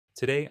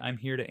Today, I'm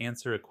here to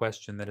answer a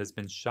question that has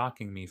been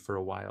shocking me for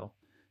a while.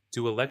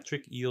 Do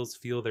electric eels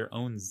feel their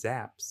own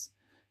zaps?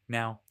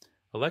 Now,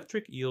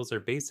 electric eels are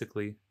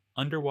basically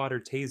underwater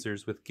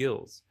tasers with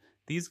gills.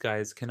 These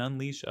guys can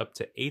unleash up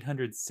to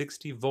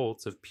 860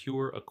 volts of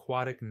pure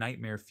aquatic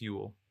nightmare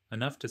fuel,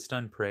 enough to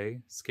stun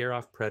prey, scare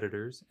off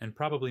predators, and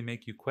probably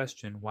make you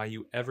question why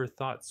you ever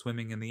thought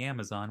swimming in the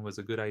Amazon was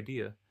a good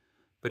idea.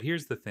 But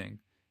here's the thing,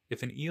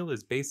 if an eel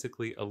is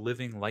basically a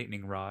living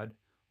lightning rod,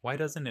 why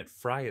doesn't it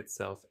fry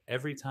itself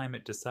every time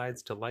it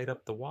decides to light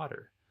up the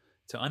water?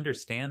 To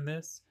understand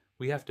this,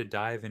 we have to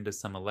dive into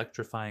some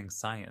electrifying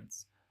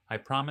science. I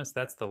promise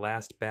that's the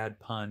last bad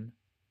pun,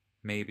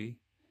 maybe.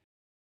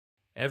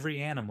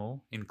 Every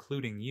animal,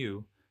 including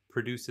you,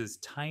 produces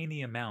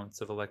tiny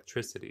amounts of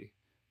electricity.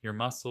 Your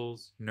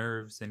muscles,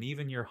 nerves, and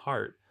even your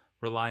heart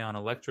rely on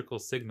electrical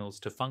signals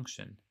to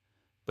function.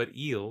 But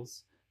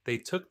eels, they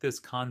took this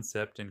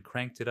concept and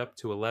cranked it up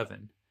to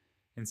 11.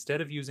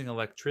 Instead of using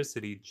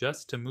electricity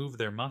just to move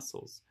their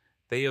muscles,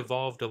 they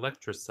evolved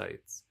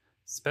electrocytes,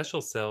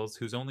 special cells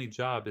whose only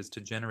job is to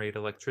generate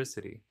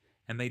electricity,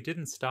 and they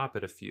didn't stop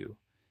at a few.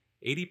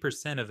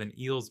 80% of an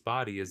eel's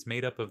body is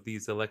made up of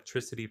these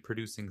electricity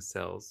producing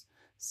cells,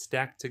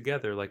 stacked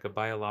together like a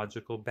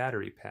biological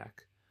battery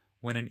pack.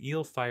 When an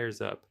eel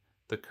fires up,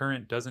 the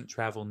current doesn't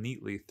travel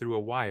neatly through a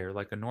wire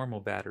like a normal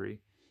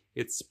battery.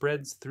 It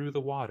spreads through the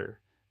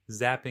water,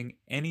 zapping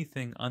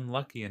anything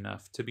unlucky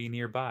enough to be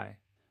nearby.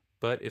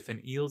 But if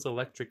an eel's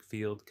electric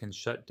field can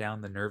shut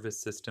down the nervous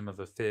system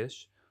of a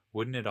fish,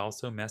 wouldn't it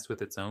also mess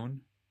with its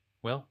own?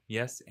 Well,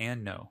 yes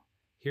and no.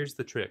 Here's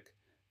the trick.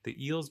 The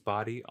eel's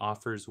body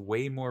offers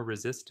way more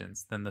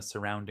resistance than the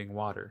surrounding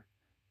water.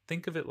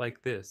 Think of it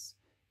like this.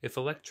 If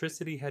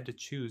electricity had to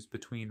choose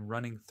between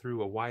running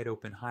through a wide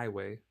open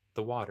highway,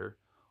 the water,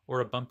 or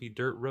a bumpy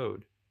dirt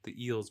road, the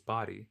eel's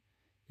body,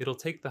 it'll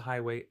take the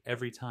highway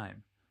every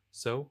time.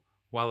 So,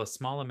 while a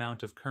small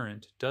amount of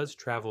current does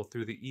travel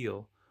through the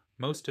eel,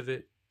 most of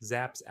it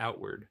zaps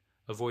outward,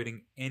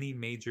 avoiding any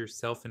major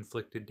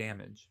self-inflicted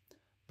damage.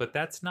 But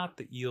that's not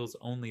the eel's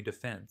only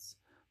defense.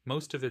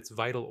 Most of its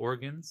vital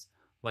organs,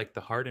 like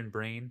the heart and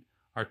brain,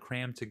 are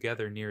crammed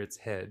together near its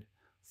head,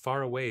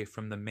 far away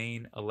from the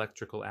main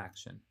electrical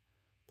action.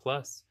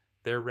 Plus,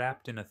 they're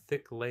wrapped in a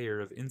thick layer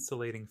of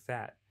insulating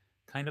fat,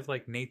 kind of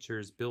like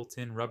nature's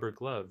built-in rubber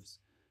gloves.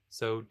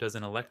 So, does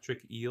an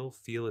electric eel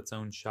feel its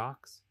own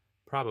shocks?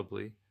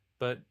 Probably,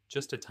 but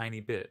just a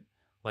tiny bit,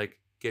 like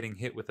getting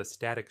hit with a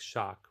static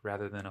shock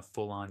rather than a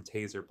full-on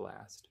taser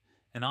blast.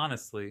 And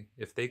honestly,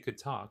 if they could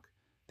talk,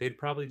 they'd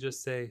probably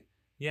just say,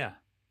 yeah,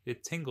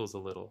 it tingles a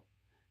little.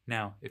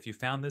 Now, if you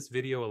found this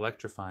video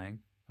electrifying,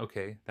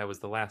 okay, that was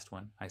the last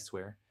one, I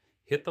swear,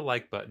 hit the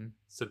like button,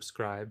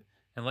 subscribe,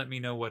 and let me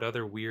know what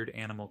other weird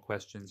animal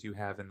questions you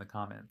have in the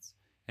comments.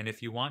 And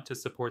if you want to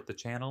support the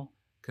channel,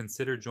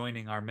 consider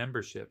joining our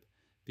membership,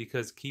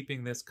 because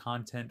keeping this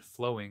content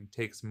flowing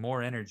takes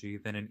more energy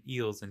than an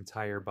eel's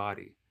entire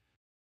body.